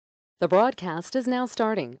The broadcast is now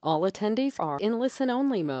starting. All attendees are in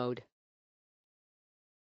listen-only mode.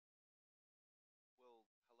 Well,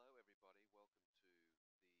 hello everybody. Welcome to the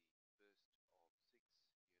first of 6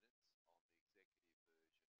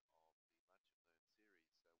 units on the executive version of the Lunch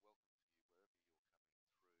and Learn series.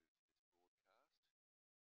 So welcome to you wherever you're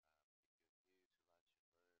coming through to this broadcast. If you're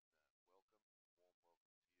new to Lunch and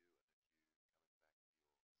Learn, welcome, warm welcome to you. And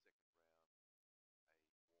if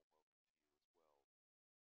you're coming back for your second round, a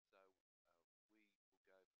warm welcome to you as well. So we will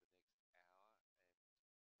go for the next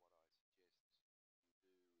hour, and what I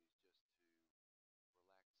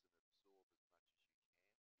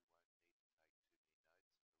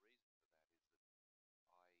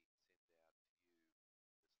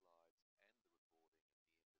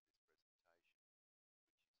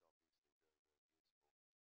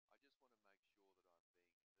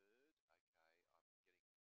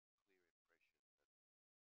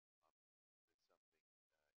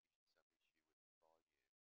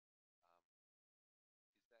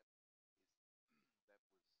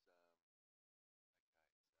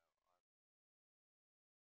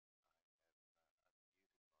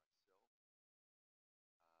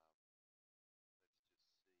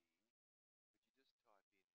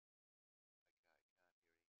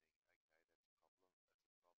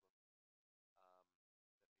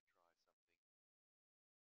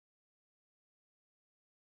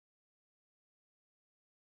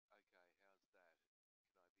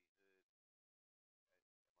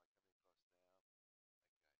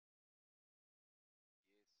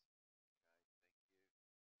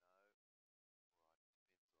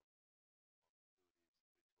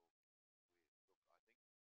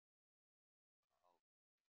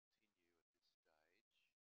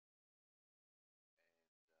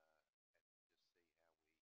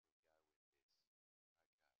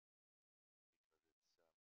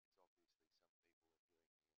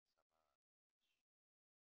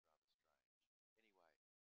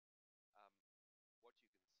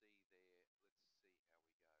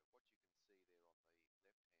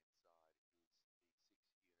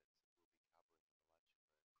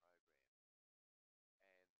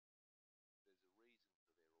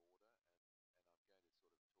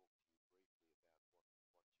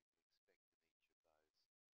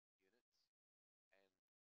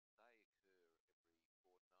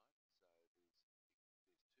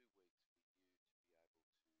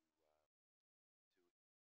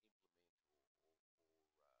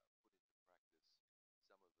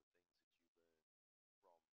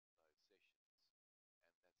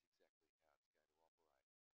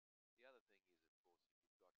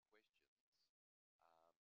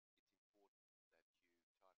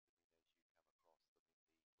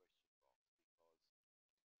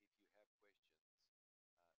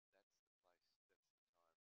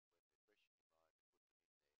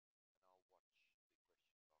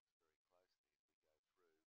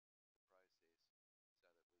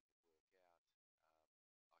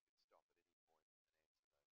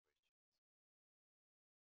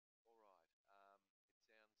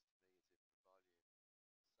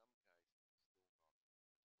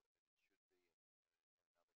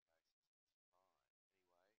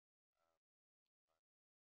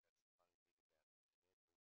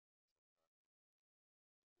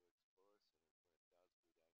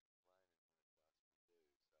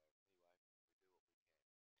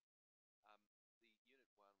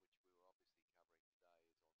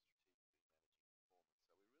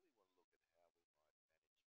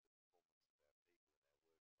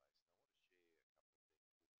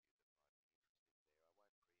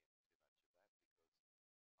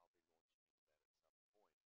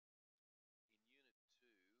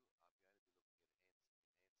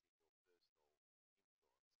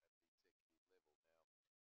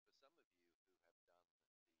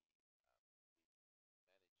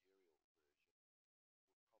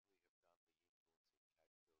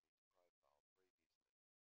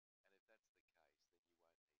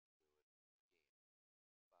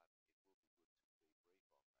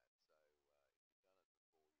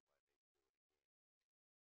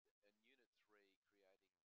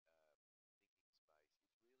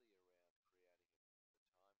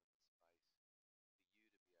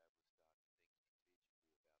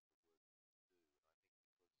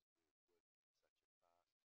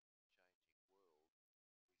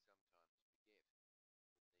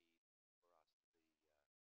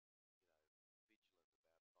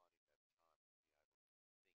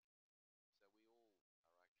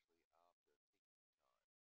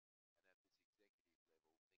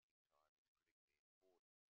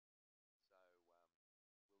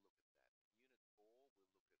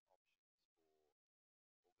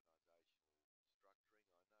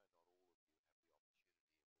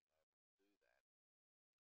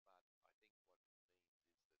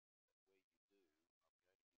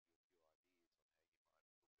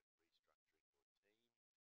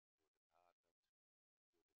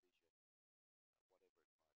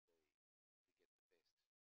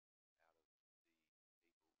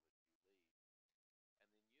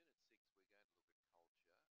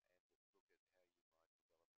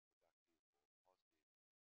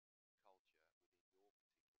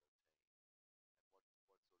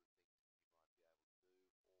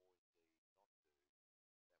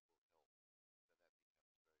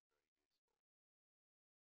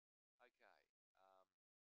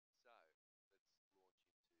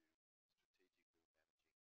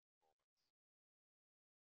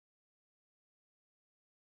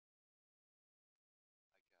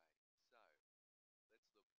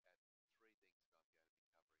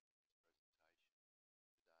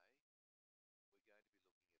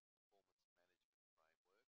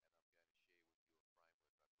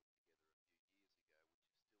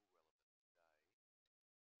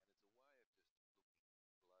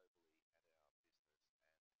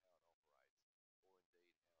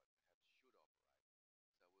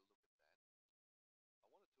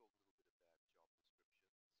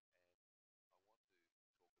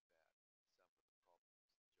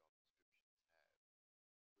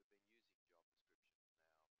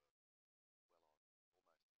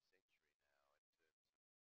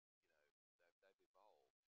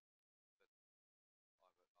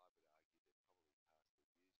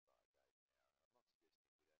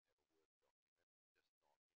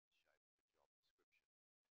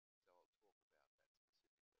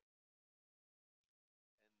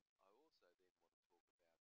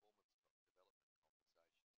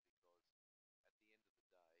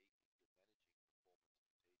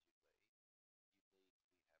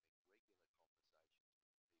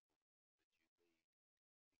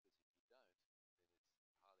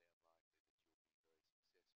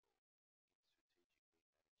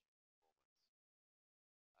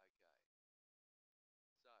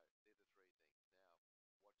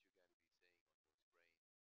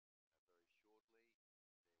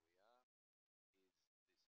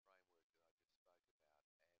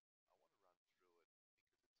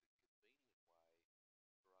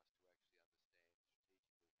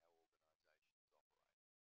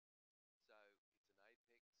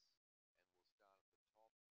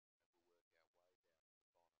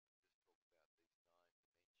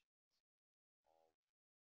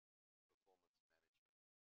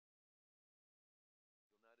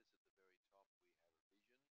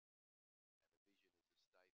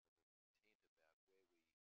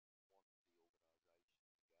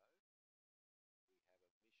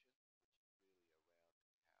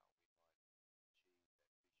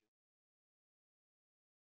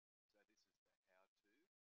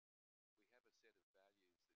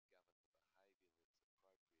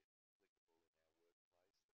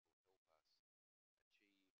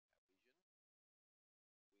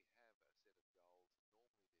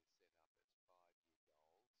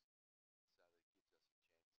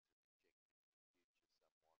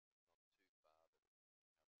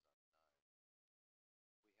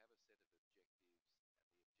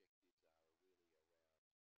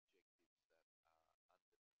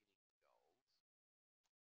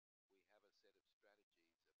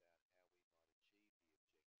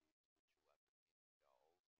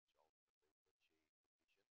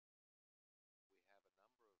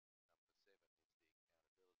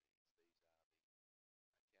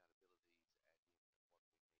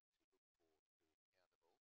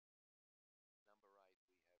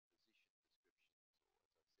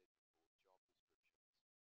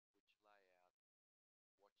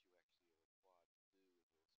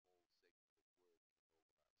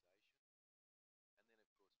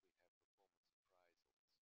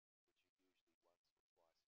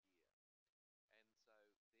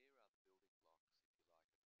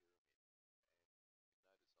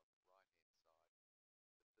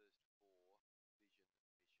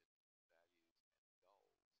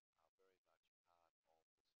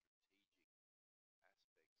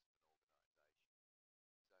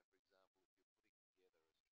example, if you're putting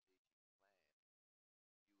together a strategic plan, you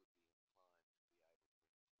would be inclined to be able to include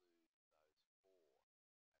those four and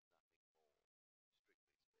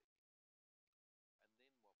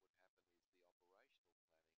nothing more, strictly speaking. And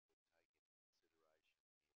then what would happen is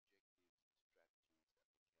the operational planning would take into consideration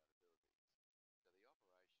the objectives, the strategies,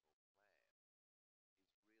 and the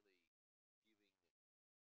accountabilities. So the operational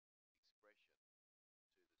plan is really giving expression to the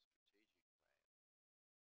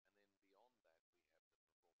strategic plan. And then beyond that, we have the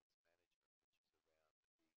performance management, which is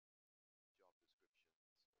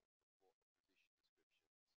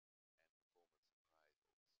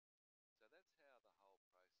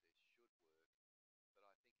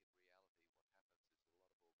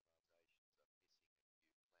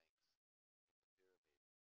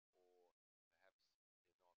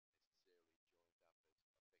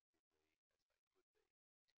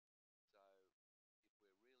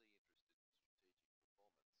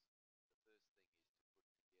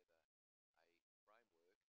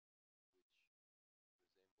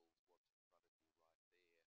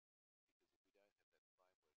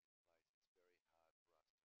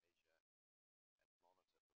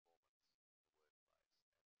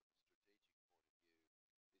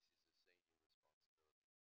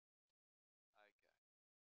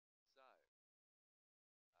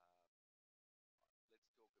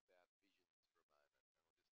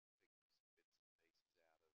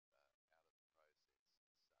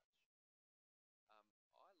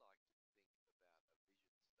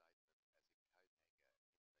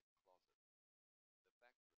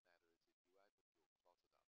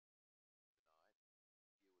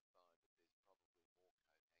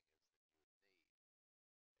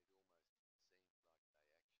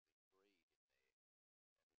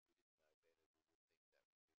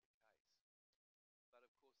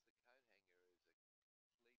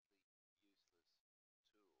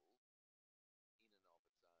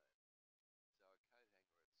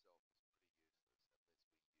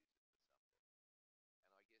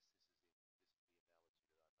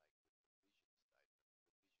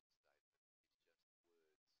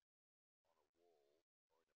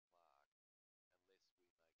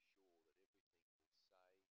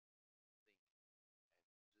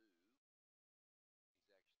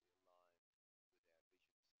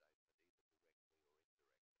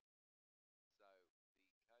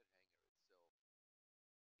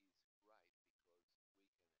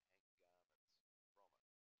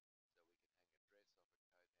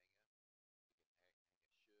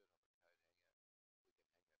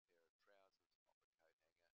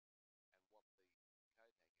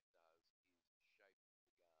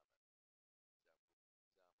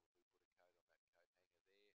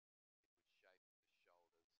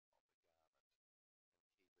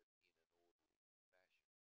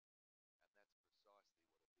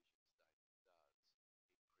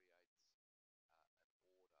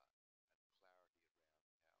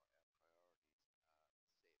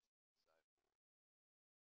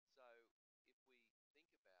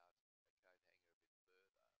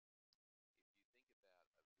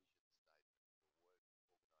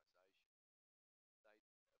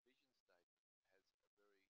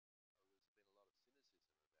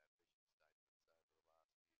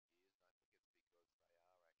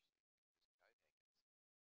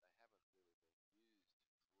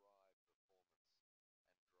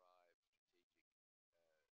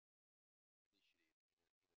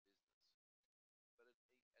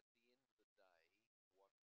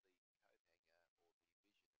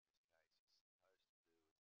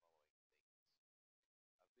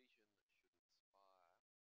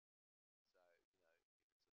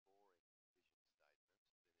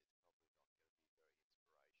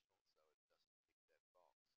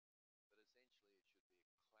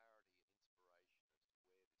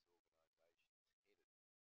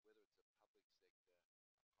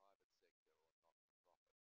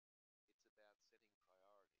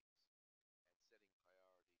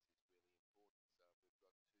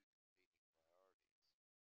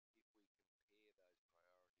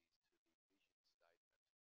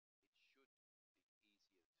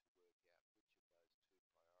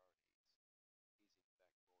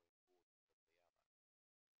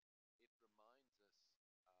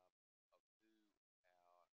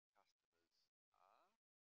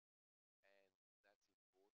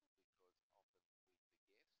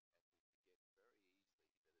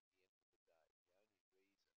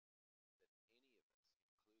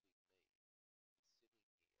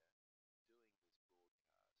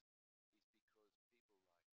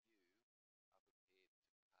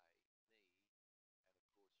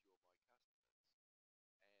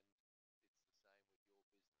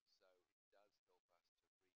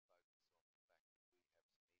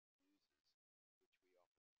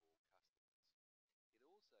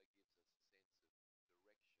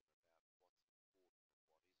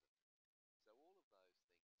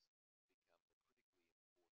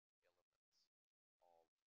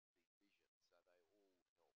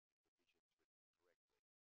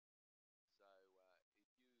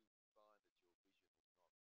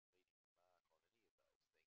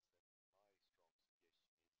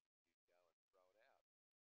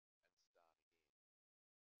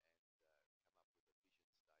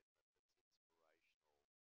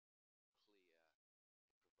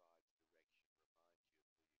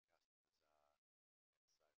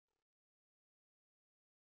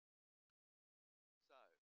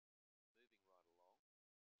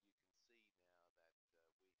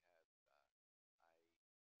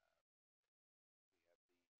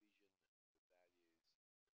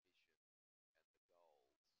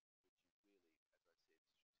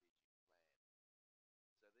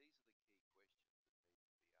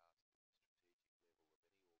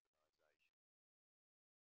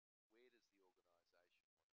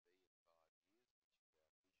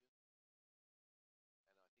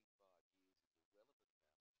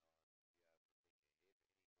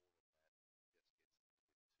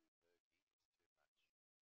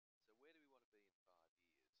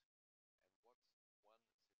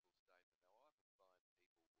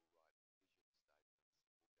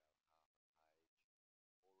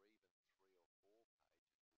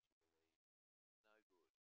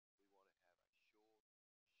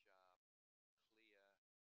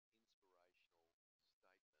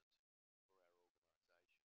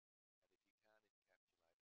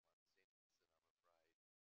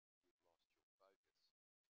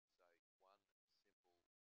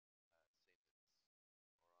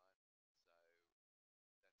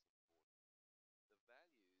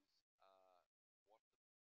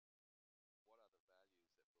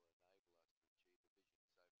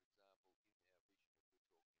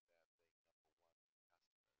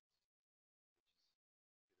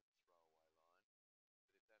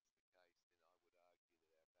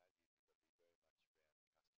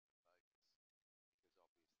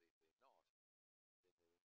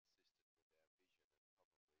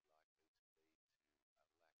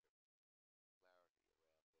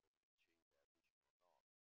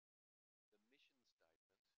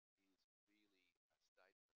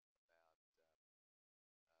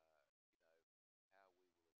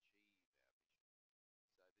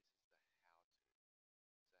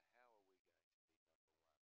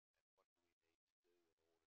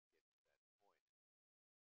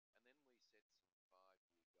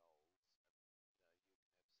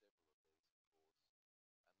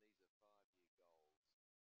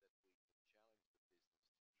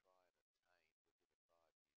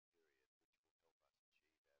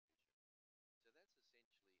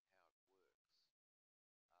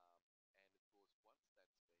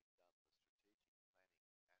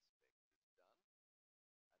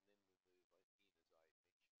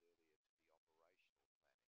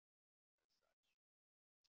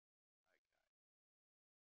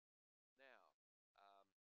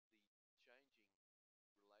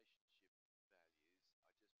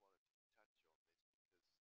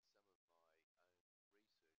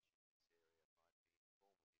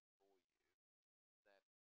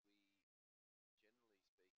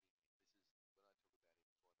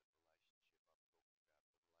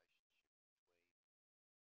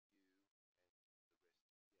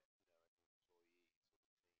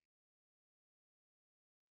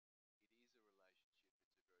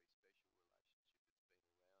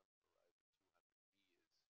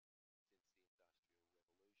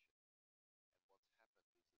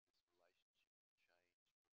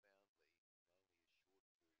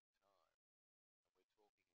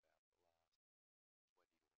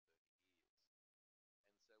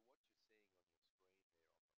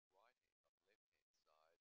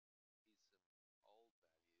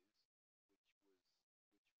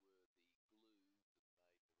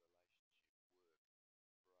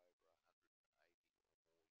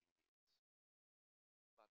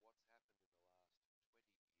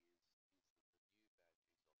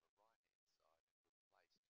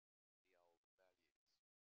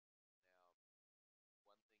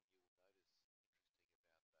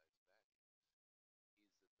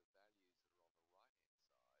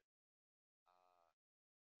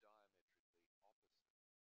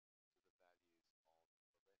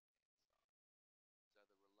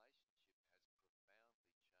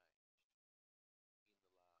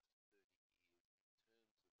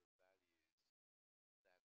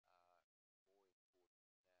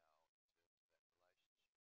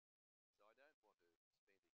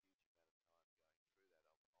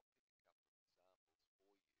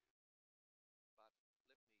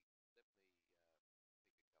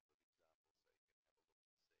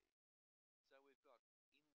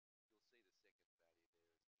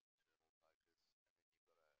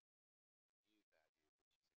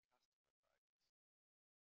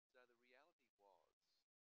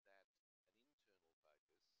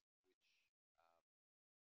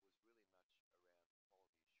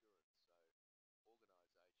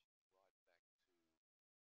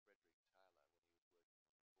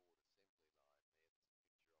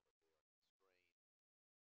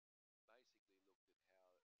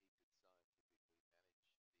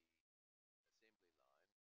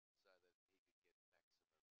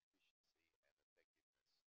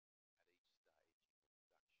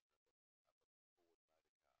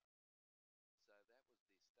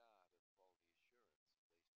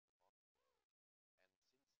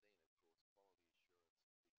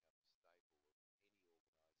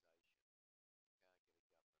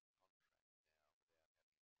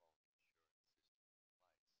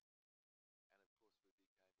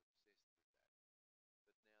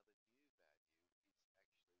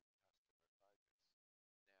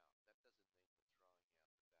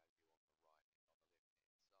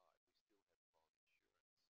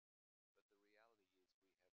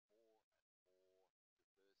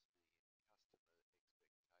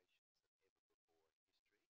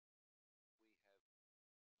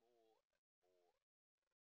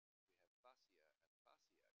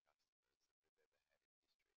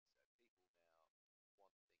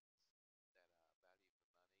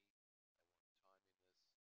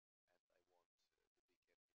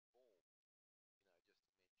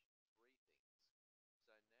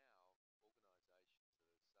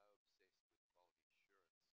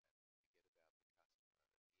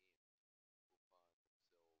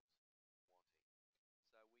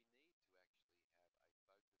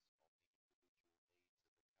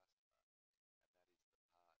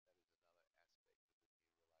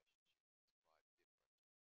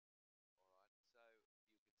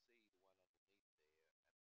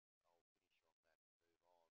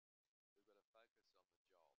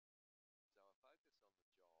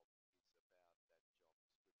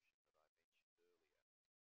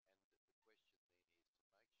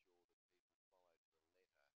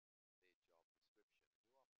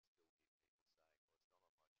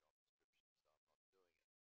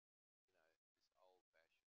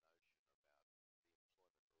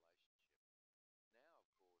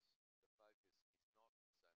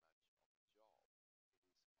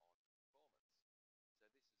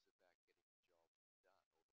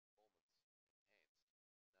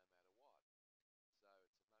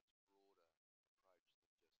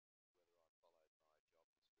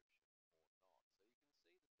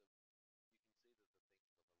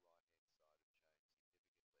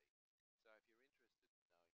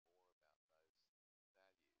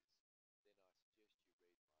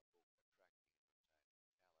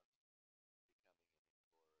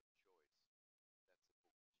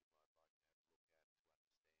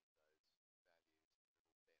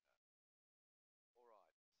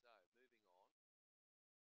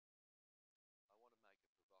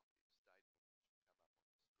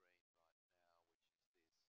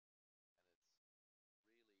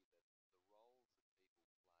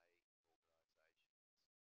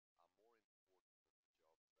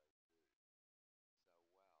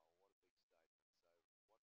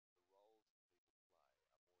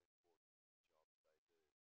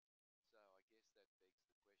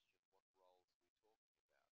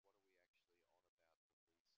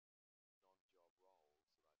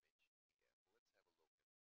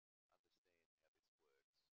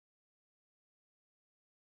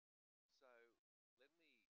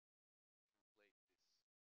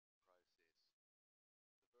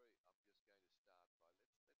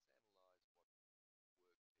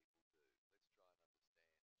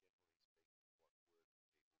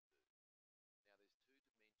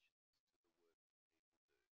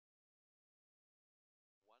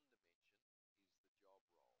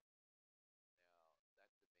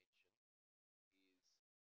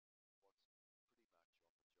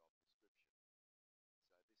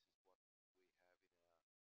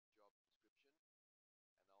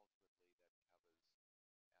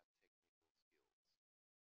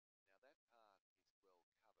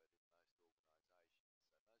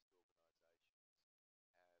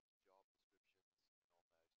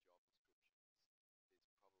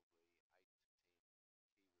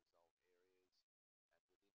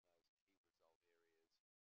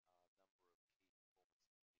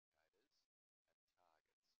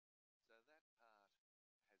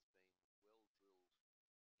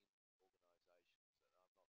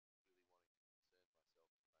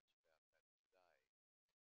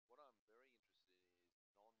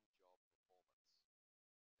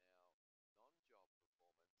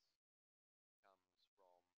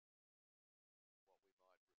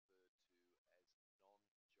to as non-job roles.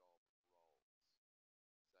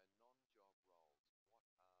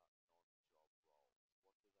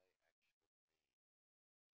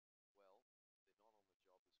 So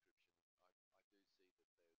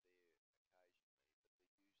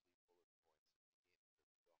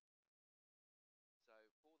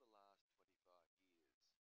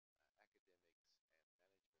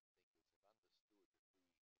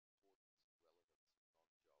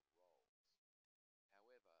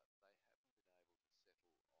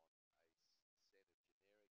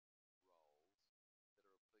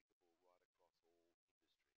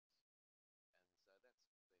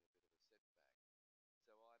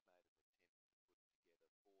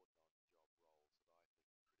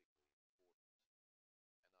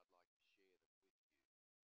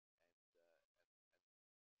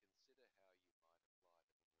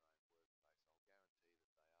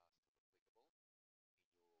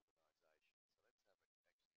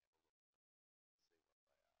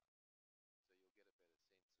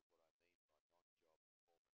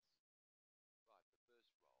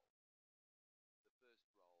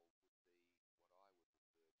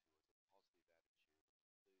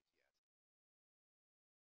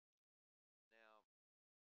non-job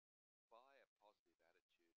roles, what are non-job roles? What do they actually mean? Well, they're not on the job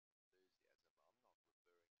description.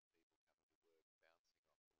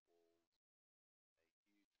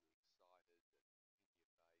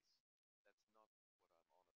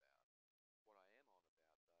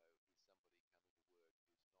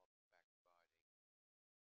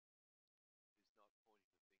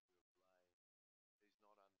 I do see that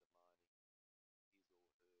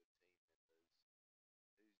they're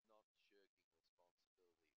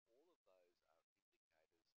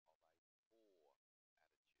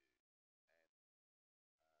there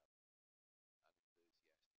occasionally, but they're usually bullet points at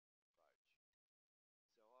the end of the document. So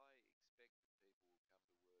for the last 25 years, academics and management thinkers have understood the importance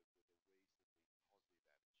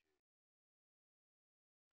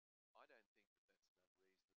and relevance of non-job roles. However, they haven't been able to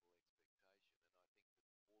settle on a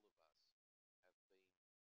set of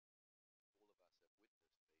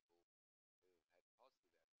generic roles that are applicable right across all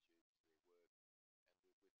industries. And so that's been a bit of a setback.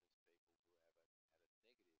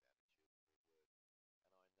 So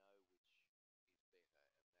I made an attempt to put together 4 non-job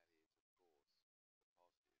roles that I think are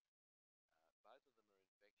critically important, and I'd like to share them with you and consider how you might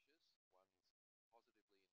apply them in your own workplace. I'll guarantee that they are still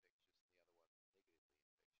applicable in your organisation. So let's actually have a look at them and see what they are. So you'll get a better sense of what I mean by non-job performance. Right, the first role. The first role would be what I would refer to as a positive attitude of enthusiasm. Now, by a positive attitude of enthusiasm, I'm not referring to people coming to work bouncing off the walls,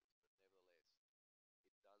 hugely excited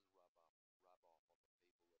and in your face. That's not what I'm on about. What I am on about, though, is somebody coming to work who's not backbiting, who's not pointing the finger of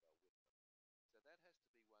blame, who's not undermining his or her team members, who's not shirking responsibility. All of those are indicators of a poor attitude and um, unenthusiastic approach. So I expect that people will come to work with a reasonably positive attitude. I don't think that that's an unreasonable expectation, and I think that have been, all of us have witnessed people who have had positive attitudes to their work, and we've witnessed people who have had a negative attitude to their work, and I know which is better, and that is, of course, the positive. Both of them are infectious. One's positively infectious and the other one's negatively infectious, but nevertheless,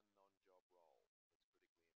 it does rub off on the people that are with them. So that has to be one non-job role that's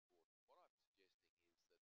critically important. What I'm suggesting is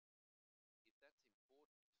that if that's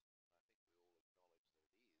important, and I think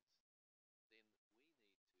we all acknowledge that it is, then we need to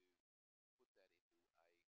put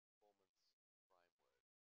that into a performance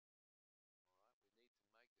framework.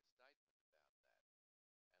 All right, we need to make a statement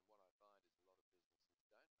about that. And what I find is a lot of businesses don't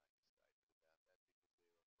make a statement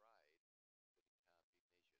about that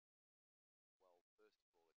because they're afraid that it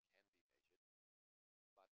can't be measured. Well,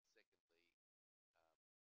 first of all, it can be measured, but secondly,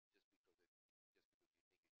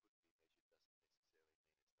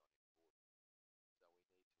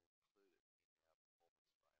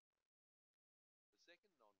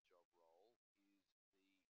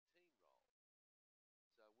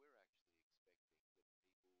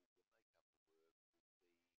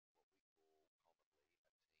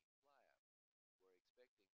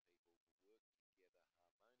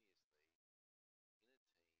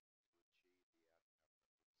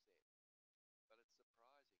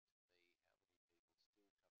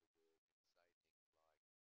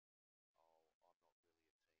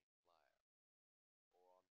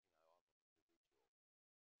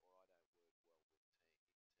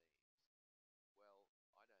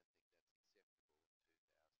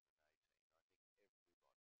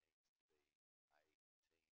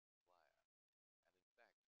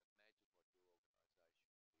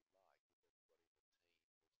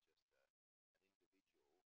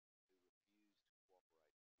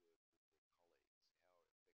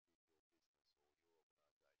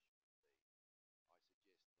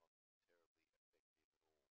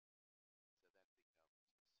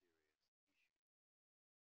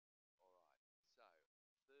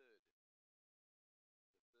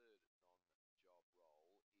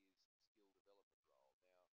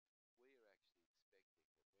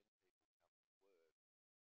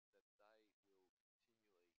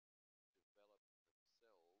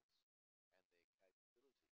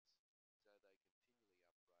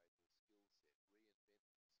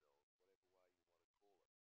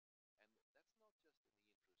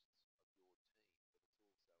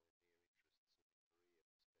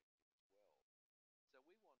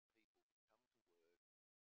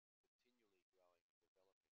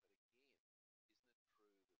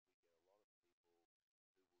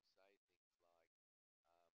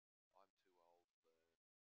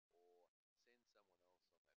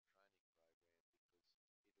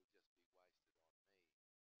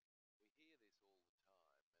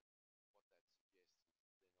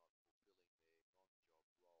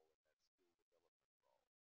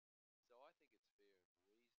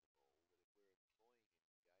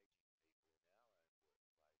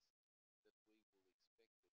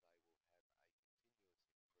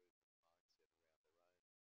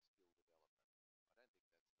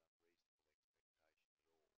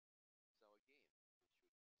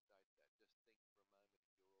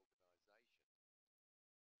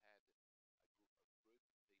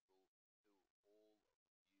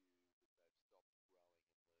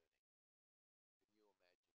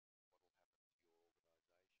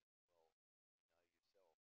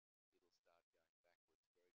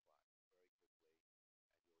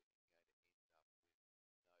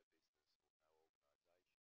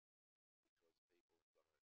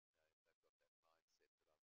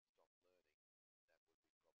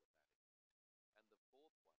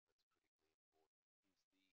 fourth one that's critically important is the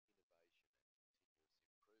innovation and continuous improvement role.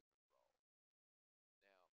 Now, whereas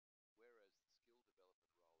the skill development role is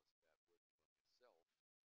about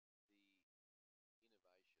working on yourself, the innovation and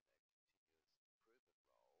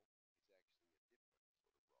continuous improvement role is actually a different sort of role.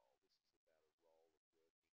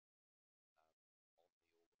 This is about a role of working um, on the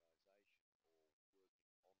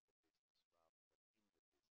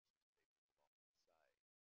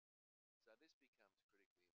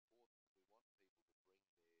organisation or working on the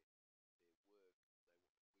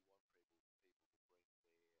business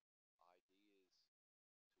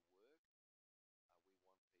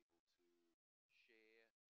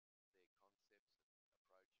rather than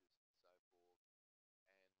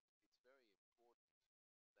in the business, as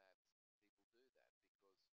people will often say. So this becomes critically important. We want people to bring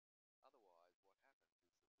their work. We want people to bring their ideas to work.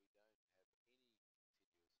 We want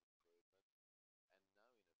people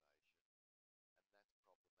to share their concepts and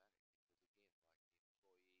approaches and so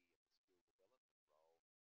forth. And it's very important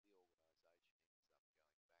that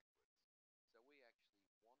people do that, because otherwise what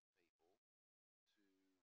happens is that we don't have any continuous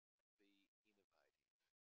improvement and no innovation.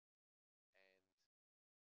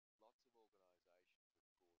 And that's problematic because, again, like the employee and the skill development role,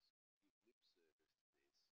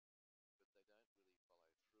 the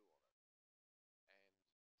organisation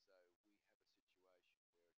ends up going backwards. So we actually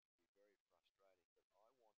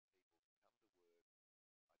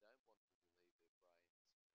want people to be innovative. And lots of organisations, of course,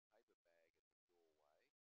 give lip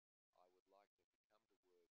service to this, but they don't really follow through on it. And so we have a situation where it can be very frustrating,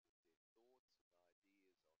 but I want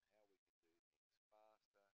people to come to work. I don't want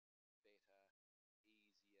them to leave their brains in a paper bag at the doorway. I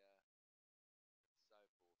would like them to come to work with their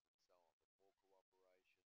thoughts and ideas on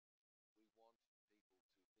how we can do things faster, better, easier, and so forth and so on, with more cooperation. We want people to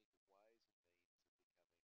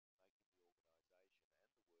think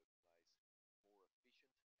of ways and means of making the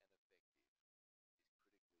organisation and the workplace more efficient and effective is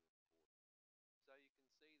critically important. So you can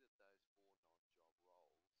see that those four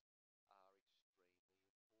non-job roles are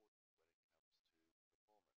extremely important when it comes to performance.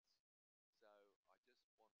 So I just want to share with you that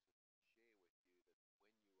when you are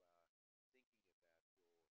thinking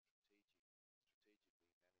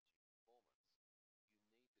about your strategically managing performance,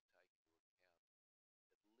 you need to take into account at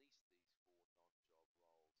least these four non-job roles.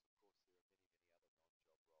 Of course, there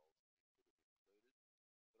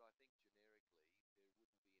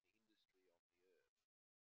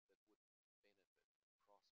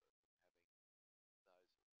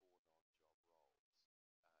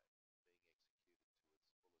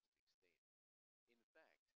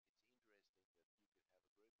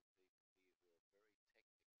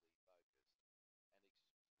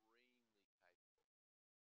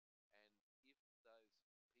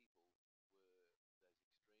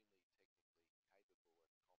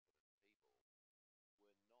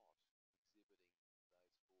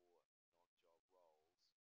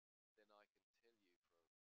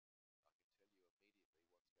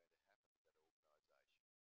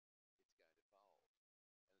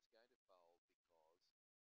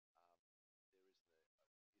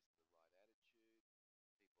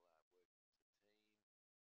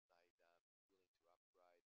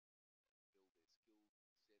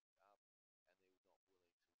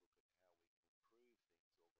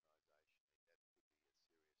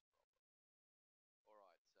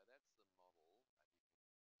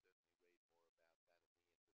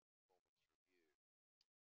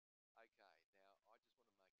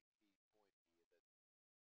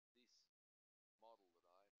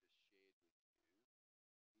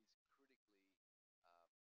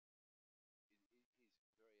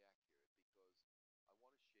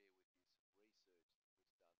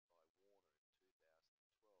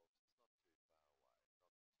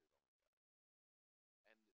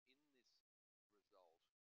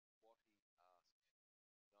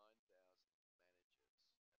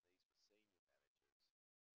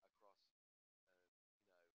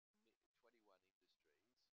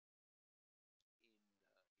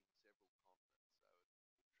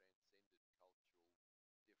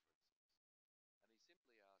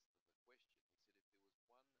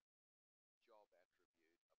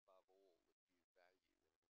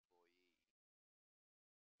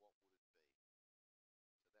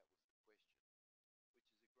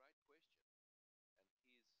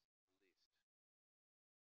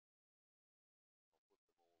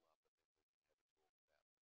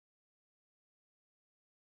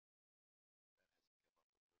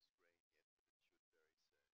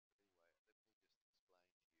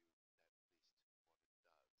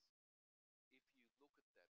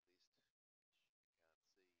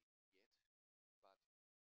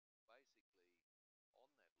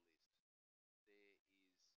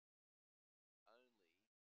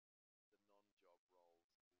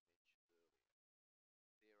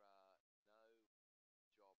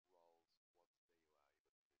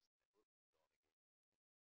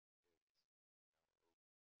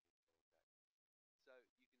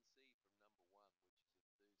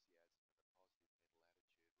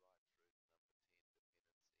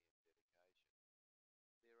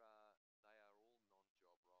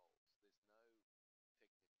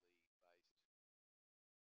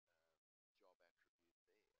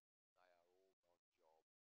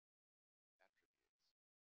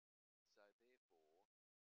I guess what I'm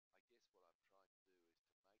trying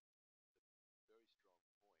to do is to make the very strong point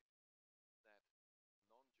that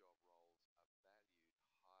non-job roles are valued highly by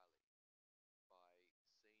senior people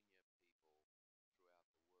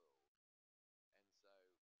throughout the world. And so my rhetoric about those four non-job roles is shared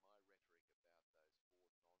by many,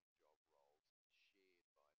 many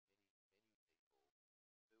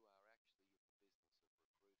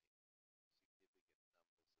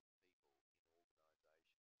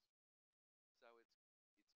people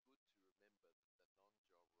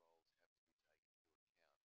who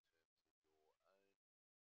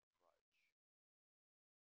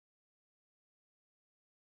are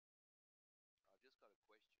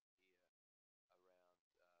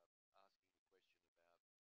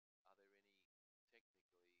actually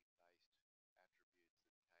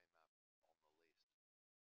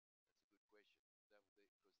in the business of recruiting significant numbers of people in organizations. So it's good to remember that the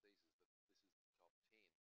non-job roles have to be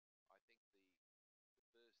taken into account in terms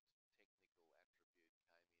of your own approach. I've just got a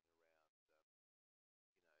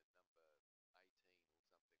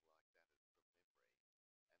question here around asking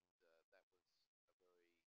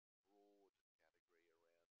the question about, are there any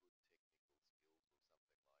technically based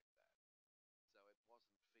attributes that came up on the list? That's a good question. Because this is the top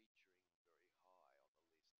 10.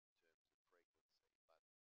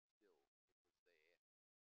 I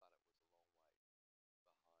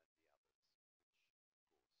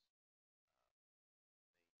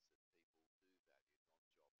think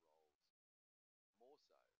the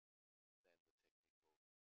first technical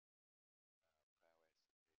attribute came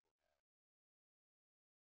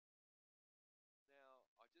in around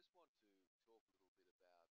number 18 or something like that from memory, and that was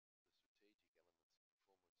a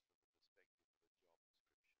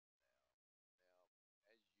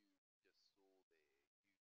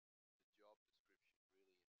very broad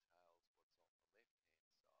category around good technical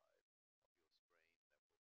skills or something like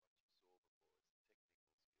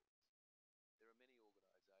that. So it wasn't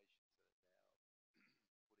featuring very high on the list in terms of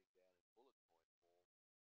frequency, but still it was there, but it was a long way behind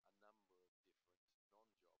the others, which of course uh, means that people do value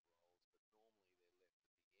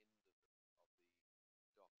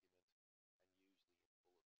non-job roles more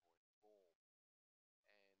so than the technical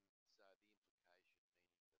prowess that people have. Now,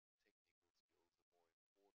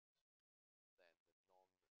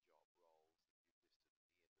 I just want to talk a little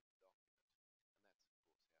bit about the strategic elements of performance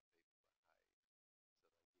from the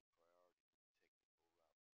perspective of a job description now, as you just saw there, the job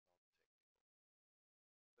description really entails what's on the left-hand side of your screen.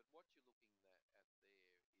 That was what you saw before as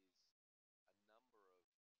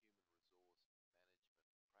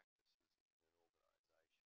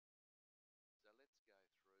the technical skills. There are many organizations that are now putting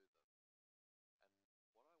down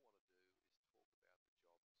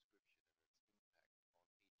in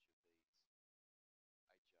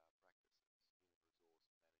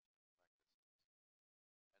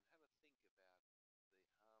bullet point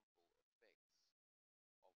form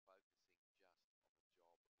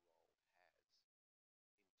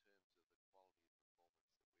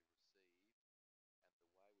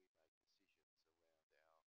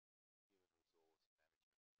number of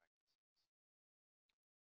different non-job roles,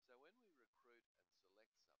 but normally they're left at the end of the document and usually in bullet point form. And so the implication meaning that the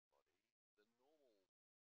technical skills are more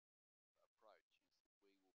important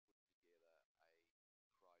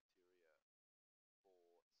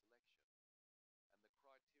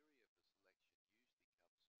than the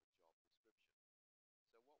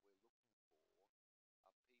non-job roles that you've listed at the end of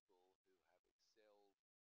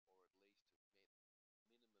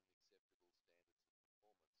the document. And that's,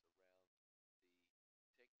 of course, how people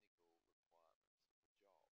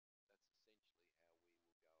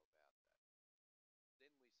behave. So they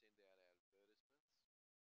give priority to the technical rather than non-technical. But what you're looking at there is a number of human resource management practices in an organization. So let's go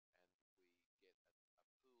through them. And what I want to do is talk about the job description and its impact on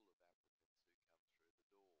each of these HR practices, human resource management practices, and have a think about the harmful effects of focusing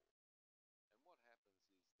just on the job role has in terms of the quality of performance that we receive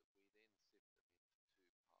and the way we make decisions around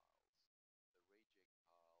our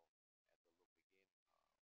human resource management practices. So when we recruit and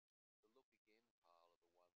select somebody, the normal approach is that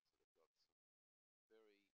we will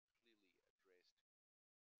put together a criteria for selection. And the criteria for selection usually comes from the job description. So what we're looking for are people who have excelled or at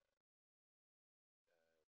least have met minimum acceptable standards of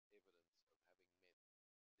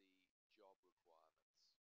performance around the technical requirements of the job. That's essentially how we will go about that. Then we send out our advertisements and we get a pool of applicants who come through the door. And what happens is that we then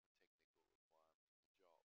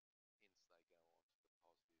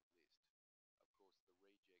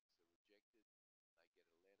sift them into two piles, the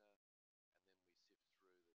reject pile and the look again pile. The look again pile are the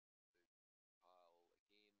ones that have got some very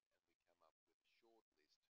clearly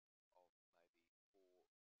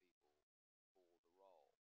addressed evidence of having met the job requirements, the technical requirements of the job. Hence, they go on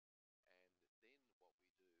to the positive list. Of course,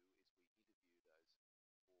 the rejects are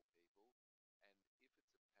rejected, they get a letter, and then we sift through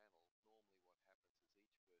the pile again and we come up with a short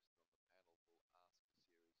list of maybe 4 people for the role. And then what we do is we interview those 4 people, and if it's a panel,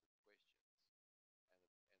 normally what happens is each person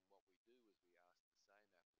on the panel will ask a series of questions. And what we do is we ask the same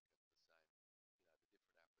applicant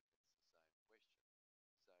the different applicants the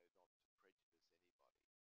same question, so not to prejudice anybody.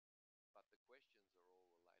 But the questions are all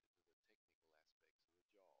related to the technical aspects of the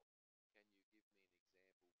job.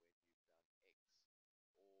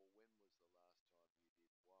 Can you give me an example when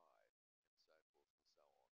you've done X? Or when was the last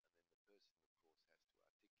time you did Y? And so forth and so on. And then the person,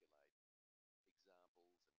 of course, has to articulate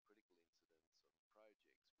examples and critical incidents or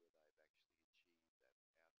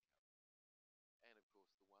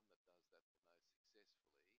does that the most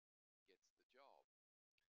successfully gets the job.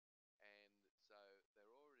 And so they're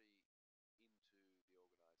already into the organization through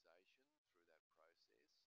that process.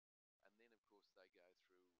 And then, of course, they go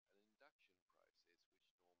through an induction process,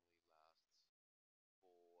 which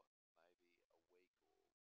normally lasts for maybe a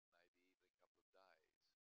week or maybe even a couple of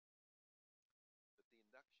days. But the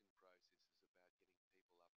induction process is about getting people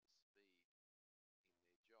up to speed in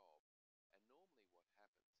their job. And normally, what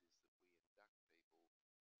happens is that we induct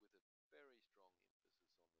people with a very strong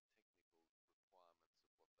emphasis on the technical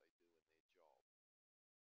requirements of what they do in their job,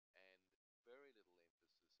 and very little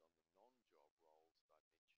emphasis on the non job roles that I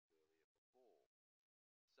mentioned earlier before.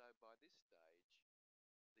 So, by this stage,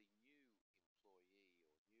 the new employee or new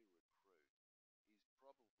recruit is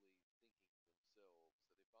probably thinking to themselves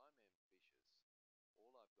that if I'm ambitious,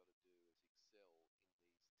 all I've got to do is excel in these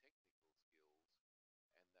technical skills,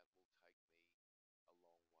 and that will take me a long way in this or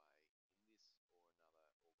another organization.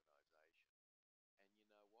 And you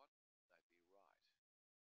know what? They'd be right, because then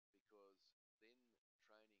training occurs, and of course, 80% of the training that's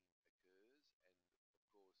done in organizations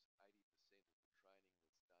is done around technical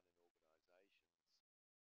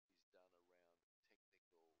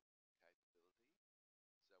capability. So,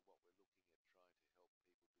 what we're looking at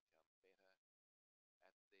trying to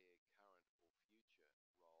help people become better at their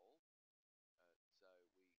current or future role. So,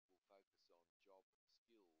 we will focus on job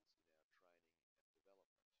skills in our training and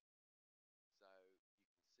development. So, you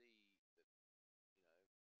can see that, you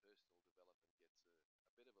know, personal development gets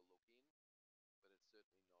a bit of a look in, but it's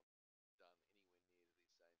certainly not done anywhere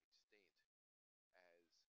near to the same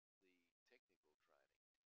extent as the technical training.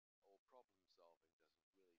 Or problem solving doesn't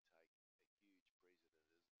really take a huge precedence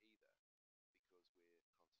either, because we're concentrating on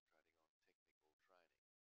technical training.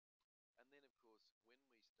 And then, of course, when we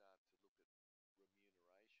start to look at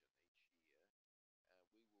remuneration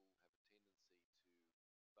each year, we will have a tendency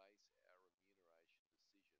to base our remuneration decisions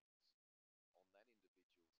on that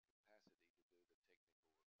individual's capacity to do the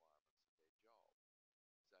technical requirements of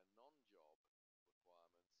their job. So non-job requirements aren't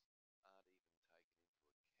even taken into account for remuneration,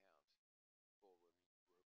 and yet they can be quite seriously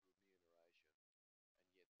important in terms of productivity. And then when we want to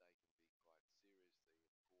promote someone to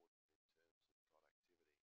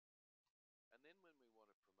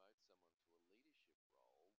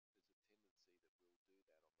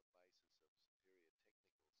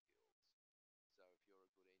leadership role, there's a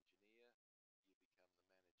tendency that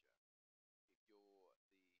we'll do that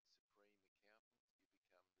on the basis of superior technical skills. So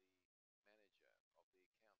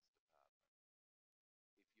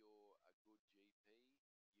if you're a good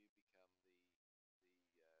engineer, you become the manager. If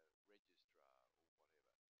you're the supreme accountant, you become the manager of the accounts department.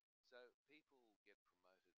 If you're a good GP, you become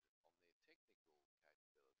the registrar or whatever.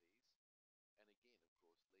 So people get promoted on their technical capabilities, and again, of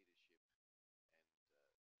course,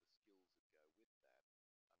 leadership and the skills that go with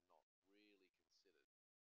that are not really considered as much as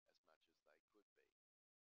they could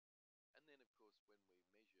be. And then, of course, when we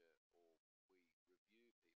measure or we review people's performance and give them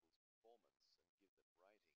ratings, we will do it on the basis of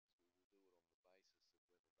whether they've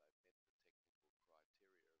met the technical criteria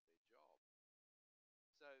of their job.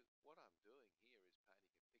 So what I'm doing here is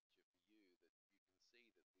painting a picture for you that you can see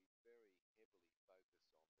that we very heavily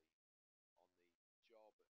focus on the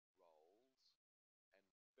job roles and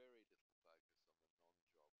very little focus on the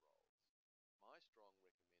non-job roles. My strong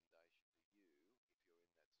recommendation to you, if you're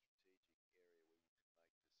in that strategic area where you can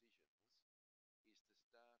make decisions, is to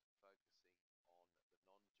start focusing on the non-job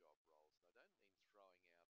roles. And I don't mean throwing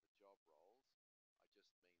out the job roles, I just mean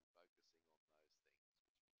focusing on those things which become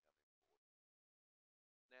important.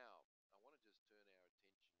 Now, I want to just turn our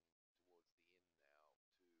attention towards the end now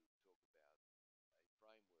to talk about a framework which I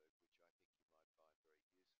think you might find very useful.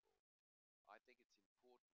 I think it's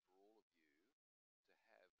important for all of you to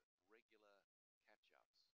have regular catch-ups,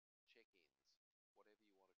 check-ins, whatever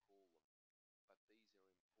you want to call them. But these are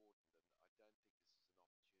important, and I don't think this is an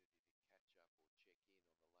opportunity to catch up or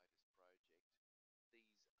check in on the latest project.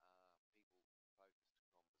 These are people-focused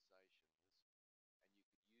conversations, and you could use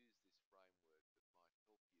this framework that might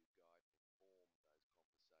help you guide and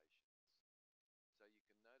inform those conversations. So you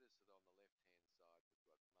can notice that on the left-hand side,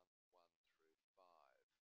 we've got month 1 through 5.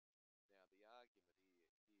 Now, the argument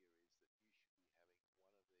here is that you should be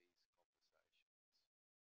having one of these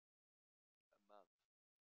conversations a month. Um,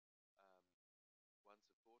 Once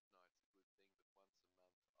a fortnight's a good thing, but once a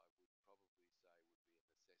month I would probably say would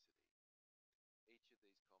be a necessity. Each of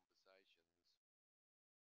these conversations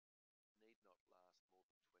need not last more than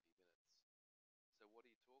 20 minutes. So what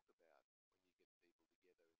do you talk about when you get people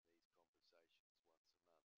together in these conversations once a month?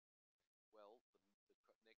 Well, the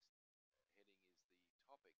next heading is the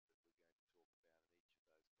topic that we're going to talk about in each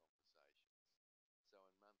of those conversations. So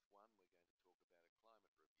in month 1, we're going to talk about a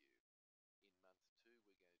climate review. In month 2,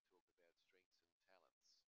 we're going to talk about strengths and talents.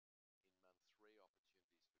 In month 3,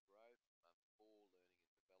 opportunities for growth.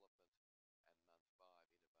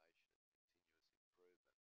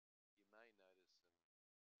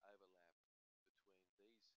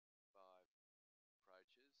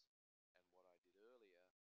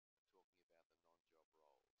 about the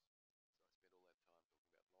non-job roles. So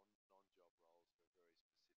I spent all that time talking about non-job roles for a very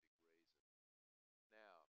specific reason.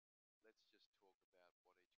 Now, let's just talk about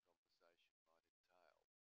what each conversation might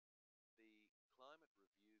entail. The climate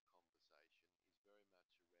review conversation is very much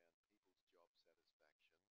around people's job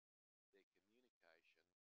satisfaction, their communication,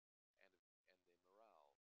 and their morale.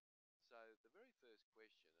 So the very first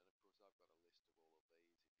question, and of course I've got a list of all of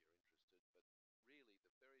these if you're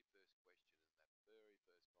interested, but really the very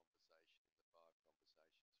first question in that very first conversation in the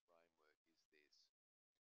five conversations framework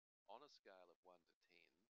is this. On a scale of 1 to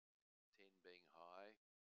 10, 10 being high,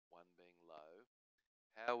 1 being low,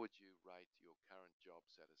 how would you rate your current job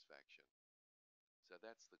satisfaction? So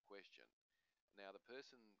that's the question. Now the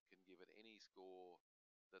person can give it any score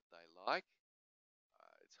that they like.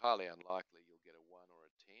 It's highly unlikely you'll get a 1 or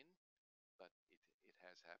a 10, but it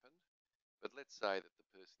has happened. But let's say that the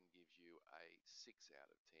person gives you a 6 out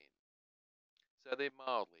of 10. So they're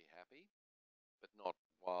mildly happy, but not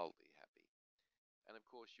wildly happy. And of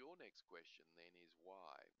course, your next question then is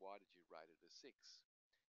why? Why did you rate it a 6?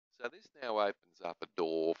 So this now opens up a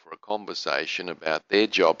door for a conversation about their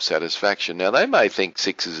job satisfaction. Now, they may think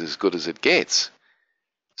 6 is as good as it gets.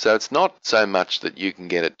 So it's not so much that you can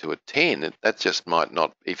get it to a 10. That just might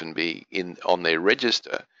not even be on their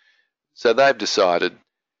register. So they've decided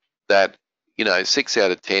that, 6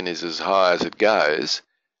 out of 10 is as high as it goes,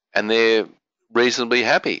 and they're reasonably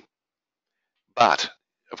happy. But,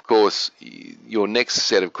 of course, your next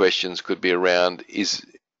set of questions could be around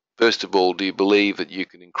first of all, do you believe that you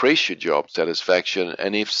can increase your job satisfaction?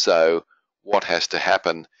 And if so, what has to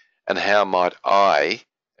happen? And how might I,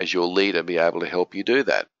 as your leader, be able to help you do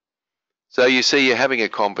that? So you see, you're having a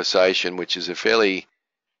conversation which is a fairly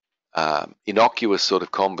innocuous sort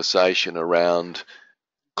of conversation around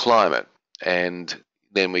climate. And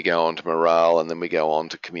then we go on to morale, and then we go on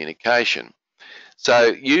to communication. So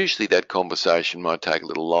usually that conversation might take a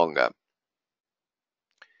little longer.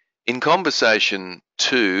 In conversation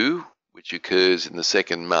 2, which occurs in the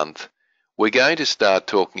second month, we're going to start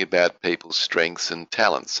talking about people's strengths and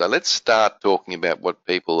talents. So let's start talking about what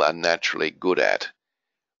people are naturally good at.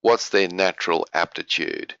 What's their natural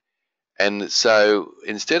aptitude? And so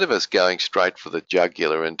instead of us going straight for the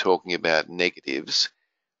jugular and talking about negatives,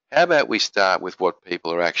 how about we start with what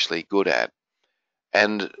people are actually good at?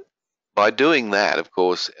 And by doing that, of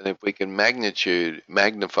course, and if we can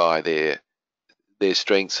magnify their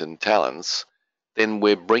strengths and talents, then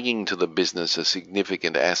we're bringing to the business a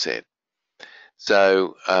significant asset.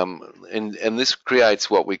 So, and this creates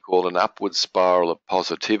what we call an upward spiral of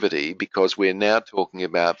positivity, because we're now talking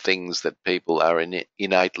about things that people are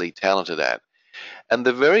innately talented at. And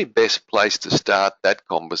the very best place to start that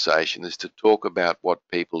conversation is to talk about what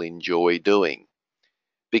people enjoy doing,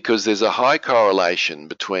 because there's a high correlation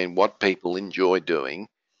between what people enjoy doing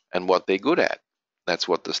and what they're good at. That's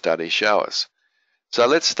what the studies show us. So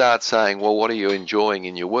let's start saying, well, what are you enjoying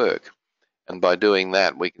in your work? And by doing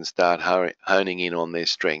that, we can start honing in on their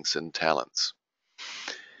strengths and talents.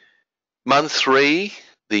 Month 3,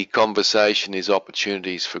 the conversation is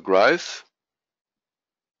opportunities for growth.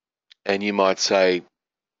 And you might say,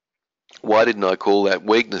 why didn't I call that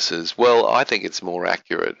weaknesses? Well, I think it's more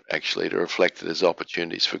accurate actually to reflect it as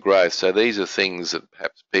opportunities for growth. So these are things that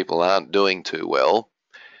perhaps people aren't doing too well,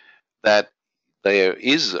 that there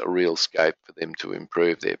is a real scope for them to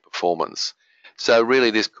improve their performance. So really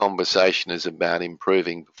this conversation is about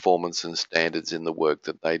improving performance and standards in the work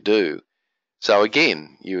that they do. So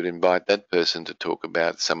again, you would invite that person to talk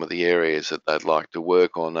about some of the areas that they'd like to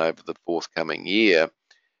work on over the forthcoming year,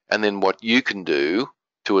 and then what you can do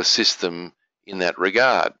to assist them in that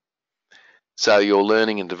regard. So your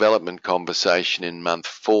learning and development conversation in month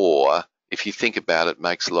 4, if you think about it,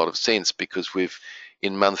 makes a lot of sense, because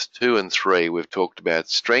in months 2 and 3, we've talked about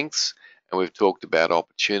strengths and we've talked about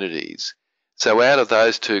opportunities. So out of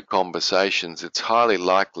those 2 conversations, it's highly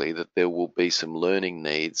likely that there will be some learning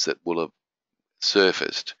needs that will have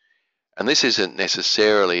surfaced. And this isn't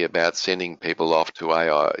necessarily about sending people off to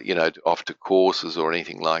off to courses or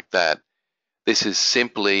anything like that. This is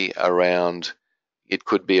simply around, it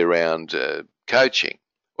could be around coaching,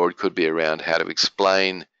 or it could be around how to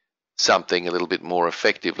explain something a little bit more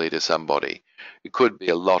effectively to somebody. It could be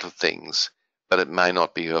a lot of things, but it may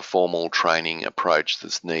not be a formal training approach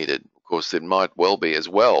that's needed. Of course, it might well be as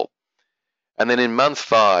well. And then in month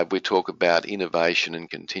 5, we talk about innovation and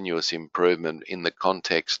continuous improvement in the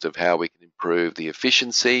context of how we can improve the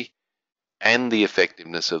efficiency and the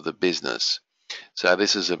effectiveness of the business. So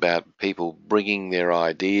this is about people bringing their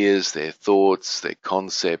ideas, their thoughts, their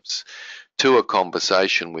concepts to a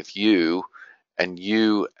conversation with you and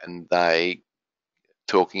they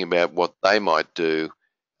talking about what they might do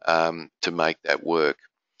to make that work.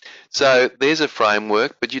 So there's a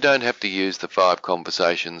framework, but you don't have to use the 5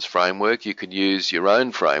 conversations framework. You could use your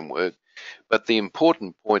own framework. But the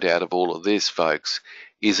important point out of all of this, folks,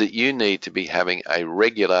 is that you need to be having a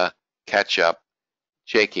regular catch up,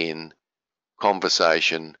 check in,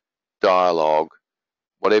 conversation, dialogue,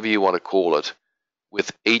 whatever you want to call it,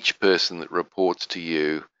 with each person that reports to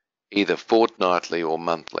you either fortnightly or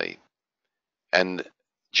monthly. And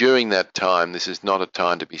during that time, this is not a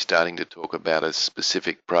time to be starting to talk about a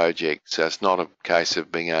specific project. So it's not a case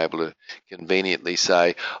of being able to conveniently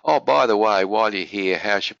say, oh, by the way, while you're here,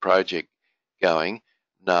 how's your project going?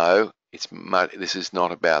 No, this is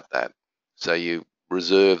not about that. So you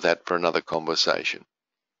reserve that for another conversation.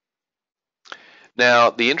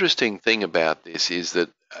 Now, the interesting thing about this is that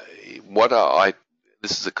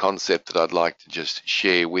this is a concept that I'd like to just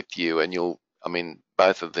share with you, and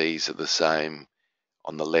both of these are the same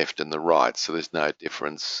on the left and the right, so there's no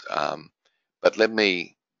difference. But let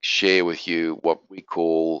me share with you what we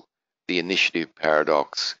call the initiative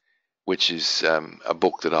paradox, which is a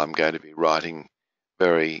book that I'm going to be writing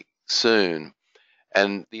very soon.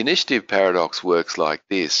 And the initiative paradox works like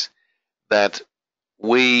this, that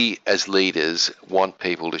we as leaders want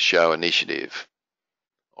people to show initiative.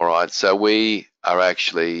 All right, so we are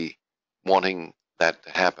actually wanting that to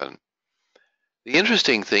happen. The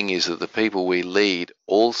interesting thing is that the people we lead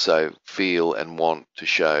also feel and want to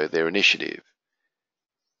show their initiative.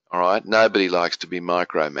 All right, nobody likes to be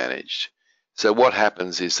micromanaged. So what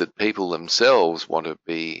happens is that people themselves want to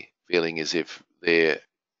be feeling as if they're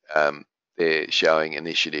showing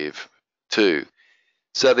initiative too.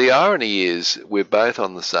 So the irony is we're both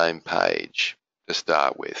on the same page to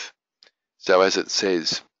start with. So as it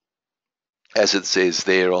says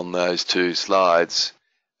there on those 2 slides,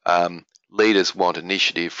 leaders want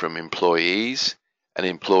initiative from employees, and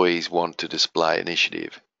employees want to display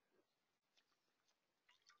initiative.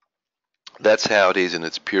 That's how it is in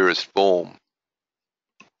its purest form.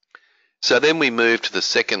 So then we move to the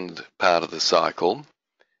second part of the cycle,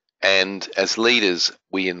 and as leaders,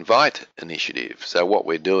 we invite initiative. So what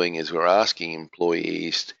we're doing is we're asking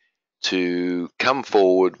employees to come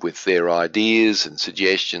forward with their ideas and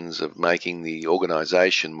suggestions of making the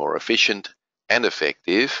organisation more efficient and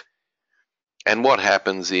effective. And what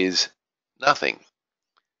happens is nothing.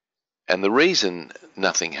 And the reason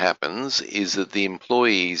nothing happens is that the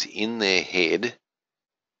employees in their head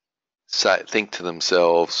think to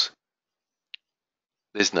themselves,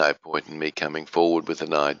 there's no point in me coming forward with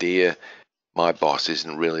an idea. My boss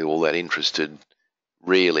isn't really all that interested.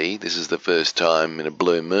 Really, this is the first time in a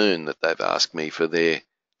blue moon that they've asked me for their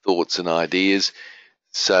thoughts and ideas.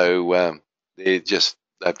 So they've just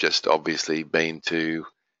obviously been to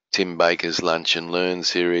Tim Baker's Lunch and Learn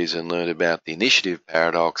series and learned about the initiative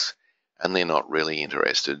paradox, and they're not really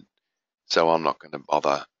interested. So I'm not going to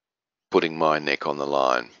bother putting my neck on the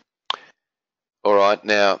line. All right,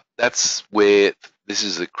 now that's where this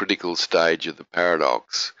is the critical stage of the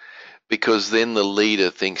paradox, because then the leader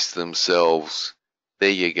thinks to themselves, there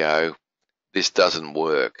you go, this doesn't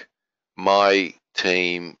work. My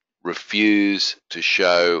team refuse to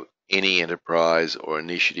show any enterprise or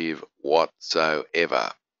initiative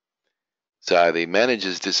whatsoever. So the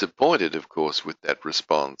manager's disappointed, of course, with that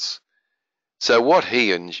response. So what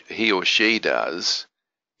he or she does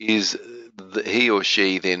is he or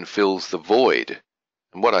she then fills the void.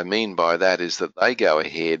 And what I mean by that is that they go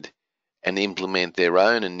ahead and implement their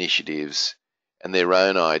own initiatives and their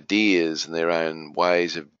own ideas and their own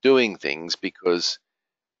ways of doing things because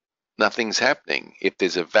nothing's happening. If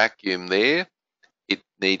there's a vacuum there, it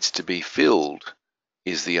needs to be filled,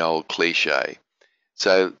 is the old cliche.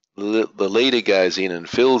 So the leader goes in and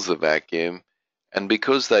fills the vacuum, and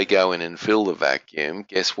because they go in and fill the vacuum,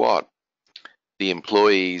 guess what? The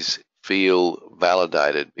employees feel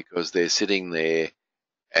validated because they're sitting there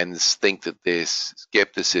and think that there's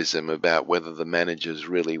skepticism about whether the managers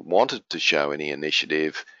really wanted to show any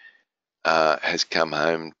initiative has come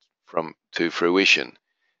home to fruition.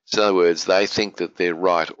 So in other words, they think that they're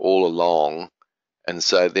right all along, and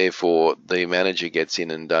so therefore the manager gets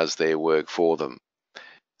in and does their work for them.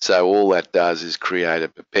 So all that does is create a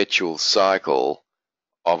perpetual cycle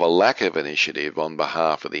of a lack of initiative on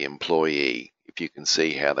behalf of the employee, if you can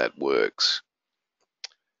see how that works.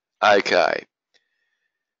 Okay.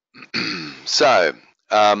 So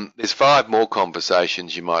there's 5 more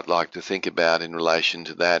conversations you might like to think about in relation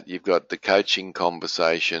to that. You've got the coaching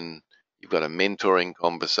conversation, you've got a mentoring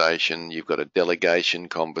conversation, you've got a delegation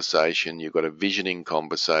conversation, you've got a visioning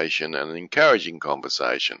conversation, and an encouraging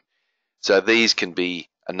conversation. So these can be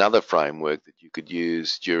another framework that you could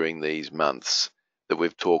use during these months that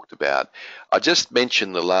we've talked about. I just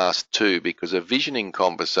mentioned the last two because a visioning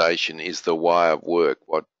conversation is the why of work,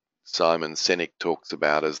 what Simon Sinek talks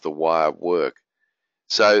about as the why of work.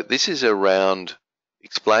 So this is around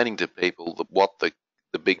explaining to people what the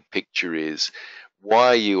big picture is. Why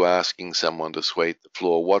are you asking someone to sweep the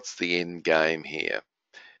floor? What's the end game here?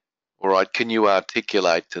 All right, can you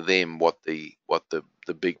articulate to them what the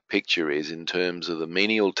big picture is in terms of the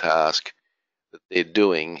menial task that they're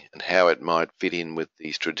doing and how it might fit in with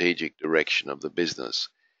the strategic direction of the business?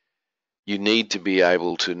 You need to be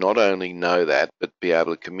able to not only know that, but be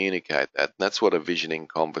able to communicate that. And that's what a visioning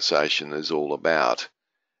conversation is all about.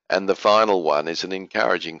 And the final one is an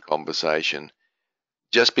encouraging conversation.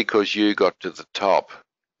 Just because you got to the top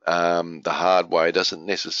the hard way doesn't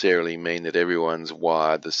necessarily mean that everyone's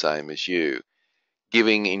wired the same as you.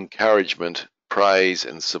 Giving encouragement, praise,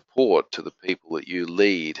 and support to the people that you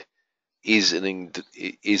lead is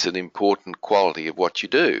an important quality of what you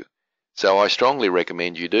do. So I strongly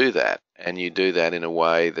recommend you do that, and you do that in a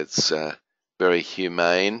way that's very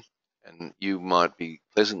humane, and you might be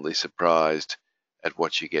pleasantly surprised at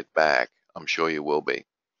what you get back. I'm sure you will be.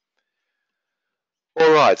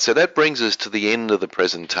 All right, so that brings us to the end of the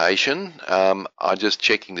presentation. I'm just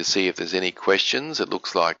checking to see if there's any questions. It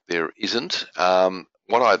looks like there isn't.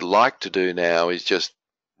 What I'd like to do now is just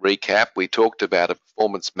recap. We talked about a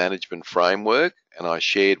performance management framework, and I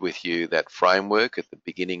shared with you that framework at the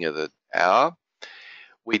beginning of the hour.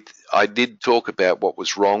 I did talk about what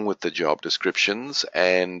was wrong with the job descriptions,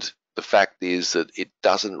 and the fact is that it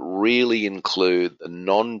doesn't really include the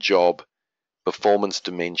non-job performance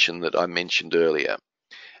dimension that I mentioned earlier.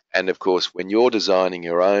 And of course, when you're designing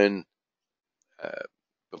your own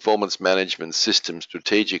performance management system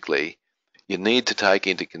strategically, you need to take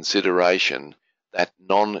into consideration that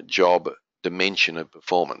non-job dimension of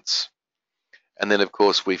performance. And then, of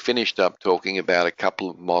course, we finished up talking about a couple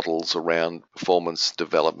of models around performance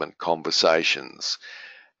development conversations.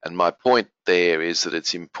 And my point there is that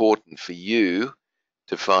it's important for you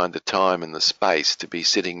to find the time and the space to be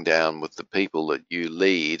sitting down with the people that you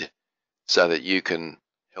lead so that you can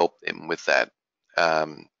help them with that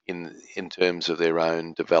in terms of their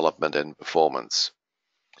own development and performance.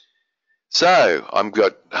 So I've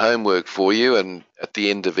got homework for you, and at the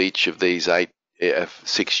end of each of these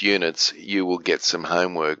 6 units, you will get some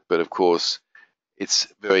homework. But of course, it's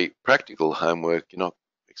very practical homework. You're not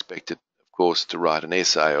expected, of course, to write an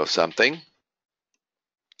essay or something.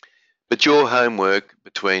 But your homework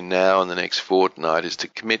between now and the next fortnight is to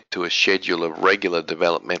commit to a schedule of regular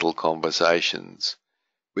developmental conversations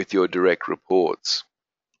with your direct reports.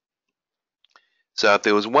 So if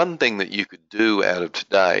there was one thing that you could do out of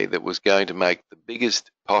today that was going to make the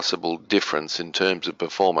biggest possible difference in terms of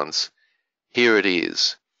performance, here it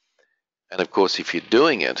is. And of course, if you're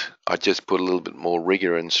doing it, I'd just put a little bit more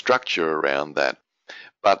rigor and structure around that.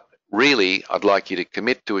 But really, I'd like you to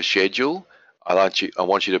commit to a schedule. I want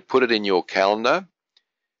you to put it in your calendar.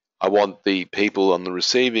 I want the people on the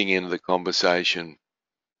receiving end of the conversation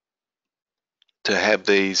to have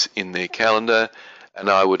these in their calendar, and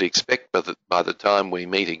I would expect by the time we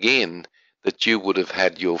meet again that you would have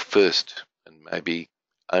had your first and maybe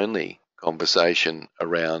only conversation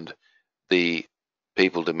around the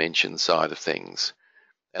people dimension side of things.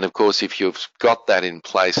 And of course, if you've got that in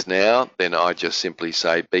place now, then I just simply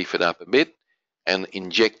say beef it up a bit and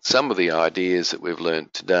inject some of the ideas that we've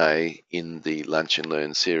learned today in the Lunch and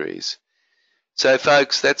Learn series. So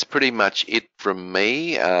folks, that's pretty much it from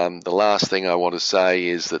me. The last thing I want to say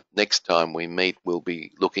is that next time we meet, we'll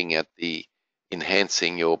be looking at the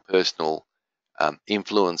enhancing your personal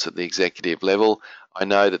influence at the executive level. I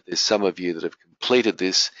know that there's some of you that have completed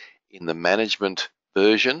this in the management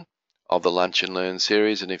version of the Lunch and Learn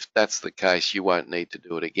series, and if that's the case, you won't need to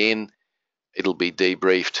do it again. It'll be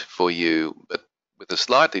debriefed for you, but with a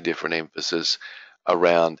slightly different emphasis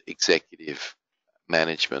around executive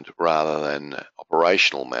management rather than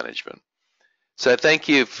operational management. So thank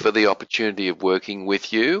you for the opportunity of working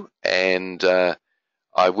with you, and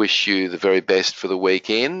I wish you the very best for the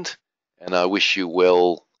weekend, and I wish you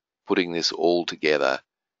well putting this all together.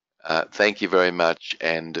 Thank you very much,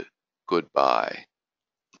 and goodbye.